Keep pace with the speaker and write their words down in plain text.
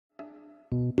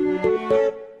What's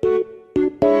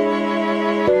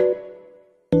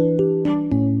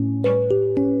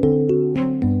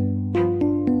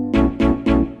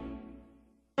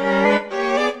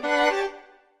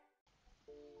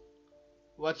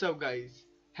up, guys?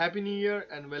 Happy New Year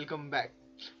and welcome back.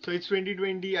 So it's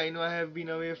 2020. I know I have been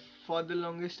away for the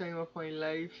longest time of my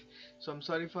life, so I'm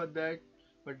sorry for that.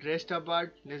 But rest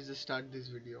apart, let's just start this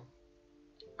video.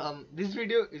 This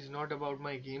video is not about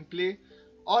my gameplay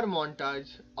or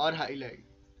montage or highlight.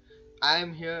 I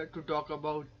am here to talk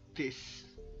about this.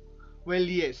 Well,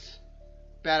 yes,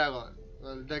 Paragon.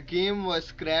 Well, the game was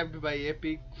scrapped by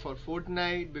Epic for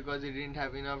Fortnite because they didn't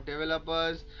have enough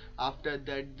developers. After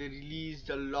that, they released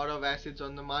a lot of assets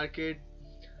on the market.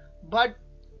 But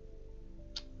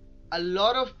a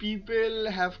lot of people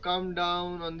have come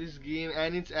down on this game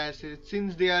and its assets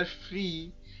since they are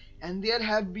free, and there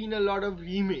have been a lot of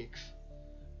remakes.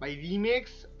 By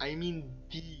remakes, I mean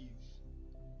these.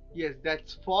 Yes,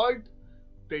 that's Fault,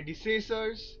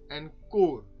 Predecessors, and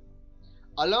Core.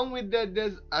 Along with that,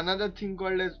 there's another thing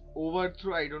called as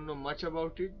Overthrow. I don't know much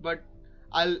about it, but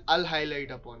I'll highlight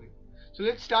upon it. So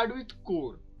let's start with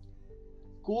Core.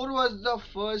 Core was the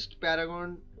first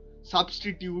Paragon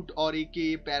substitute, or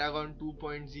aka Paragon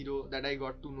 2.0, that I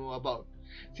got to know about.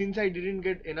 Since I didn't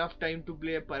get enough time to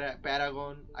play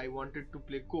Paragon, I wanted to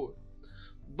play Core.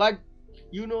 But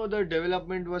the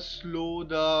development was slow.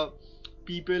 The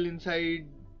people inside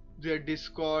their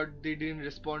Discord, they didn't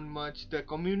respond much. The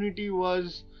community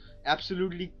was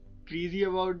absolutely crazy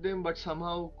about them, but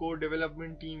somehow core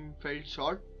development team felt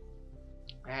short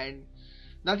and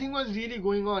nothing was really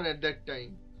going on at that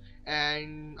time.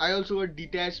 And I also got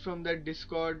detached from that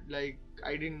Discord, like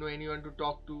I didn't know anyone to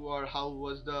talk to or how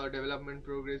was the development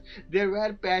progress. There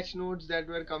were patch notes that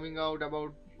were coming out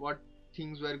about what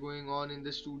things were going on in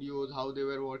the studios, how they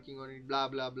were working on it, blah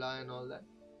blah blah and all that.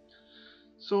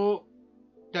 So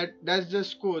that's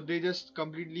just Core. They just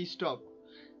completely stopped.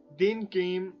 Then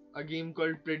came a game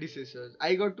called Predecessors.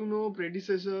 I got to know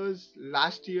Predecessors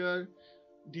last year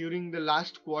during the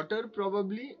last quarter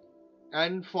probably,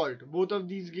 and Fault. Both of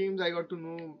these games I got to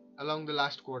know along the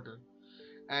last quarter.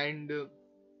 And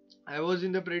I was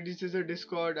in the Predecessor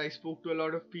Discord. I spoke to a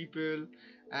lot of people,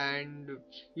 and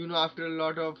after a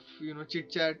lot of chit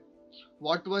chat,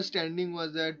 what was standing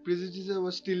was that Predecessor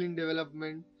was still in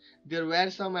development. There were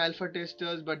some alpha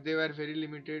testers, but they were very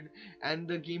limited, and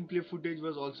the gameplay footage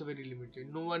was also very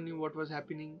limited. No one knew what was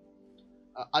happening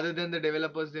other than the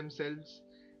developers themselves,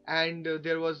 and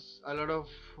there was a lot of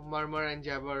murmur and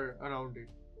jabber around it.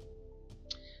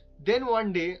 Then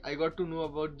one day I got to know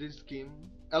about this game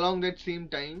along that same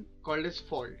time, called as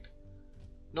Fault.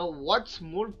 Now, what's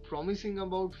more promising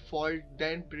about Fault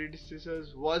than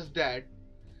Predecessors was that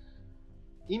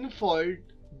in Fault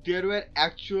there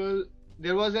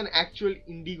was an actual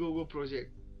Indiegogo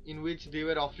project in which they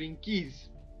were offering keys.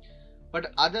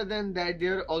 But other than that,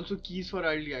 there are also keys for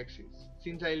early access.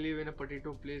 Since I live in a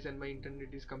potato place and my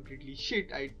internet is completely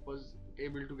shit, I was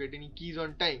able to get any keys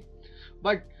on time.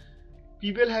 But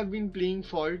people have been playing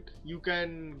Fault. You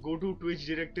can go to Twitch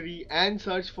directory and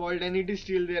search Fault, and it is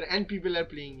still there, and people are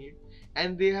playing it.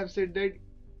 And they have said that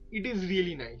it is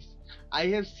really nice. I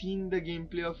have seen the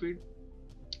gameplay of it.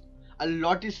 A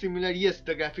lot is similar. Yes,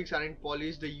 the graphics aren't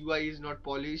polished, the UI is not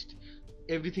polished,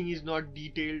 everything is not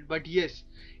detailed, but yes,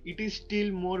 it is still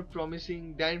more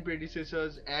promising than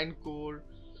Predecessors and Core,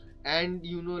 and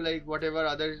like whatever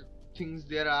other things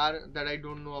there are that I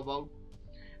don't know about.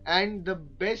 And the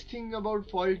best thing about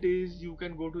Fault is you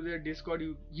can go to their Discord,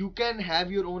 you can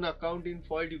have your own account in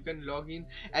Fault, you can log in,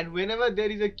 and whenever there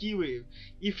is a key wave,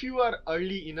 if you are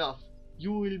early enough,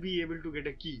 you will be able to get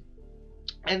a key.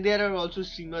 And there are also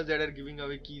streamers that are giving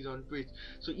away keys on Twitch,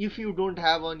 so if you don't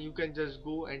have one, you can just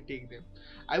go and take them.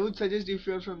 I would suggest, if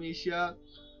you're from Asia,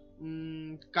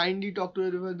 kindly talk to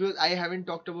everyone, because I haven't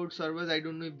talked about servers. I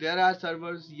don't know if there are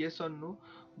servers, yes or no,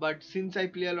 but since I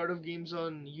play a lot of games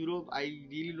on Europe, I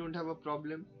really don't have a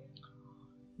problem.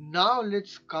 Now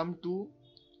let's come to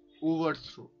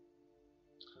Overthrow.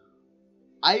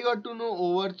 I got to know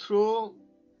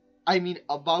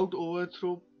about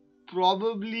Overthrow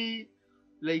probably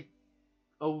like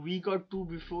a week or two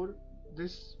before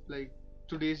this, like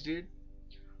today's date.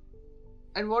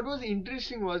 And what was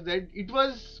interesting was that it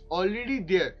was already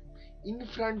there in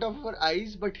front of our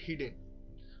eyes, but hidden.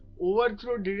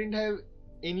 Overthrow didn't have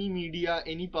any media,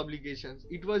 any publications.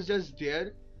 It was just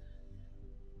there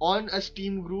on a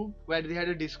Steam group where they had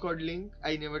a Discord link.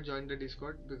 I never joined the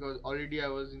Discord because already I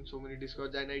was in so many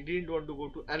Discords and I didn't want to go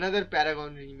to another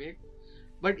Paragon remake.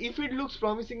 But if it looks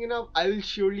promising enough, I will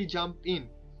surely jump in.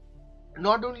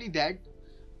 Not only that,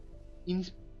 in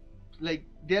like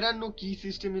there are no key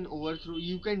system in overthrow.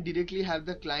 You can directly have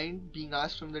the client being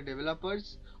asked from the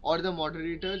developers or the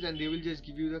moderators, and they will just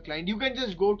give you the client. You can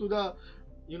just go to the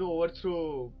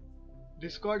overthrow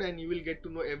Discord and you will get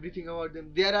to know everything about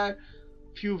them. There are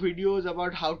few videos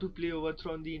about how to play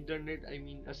overthrow on the internet. I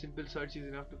mean, a simple search is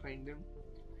enough to find them.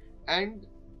 And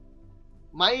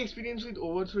my experience with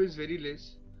overthrow is very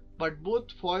less, but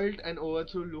both Fault and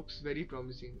Overthrow looks very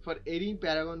promising. For any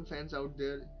Paragon fans out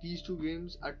there, these two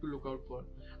games are to look out for.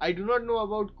 I do not know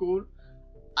about Core.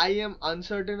 I am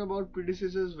uncertain about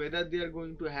predecessors, whether they are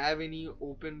going to have any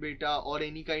open beta or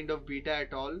any kind of beta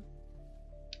at all.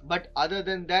 But other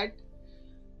than that,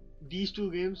 these two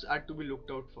games are to be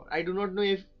looked out for. I do not know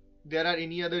if there are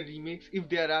any other remakes. If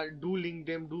there are, do link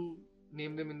them, do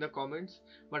name them in the comments.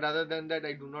 But other than that,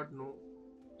 I do not know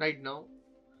right now.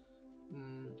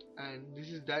 And this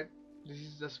is that. This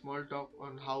is the small talk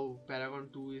on how Paragon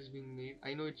 2 is being made.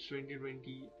 I know it's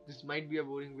 2020. This might be a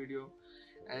boring video,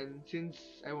 and since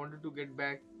I wanted to get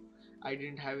back, I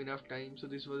didn't have enough time, so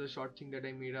this was a short thing that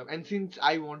I made up. And since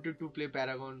I wanted to play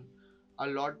Paragon a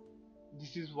lot,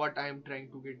 this is what I am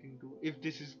trying to get into, if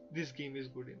this game is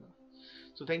good enough.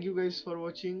 So thank you guys for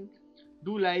watching.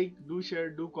 Do like, do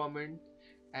share, do comment,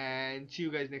 and see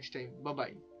you guys next time. Bye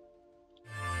bye.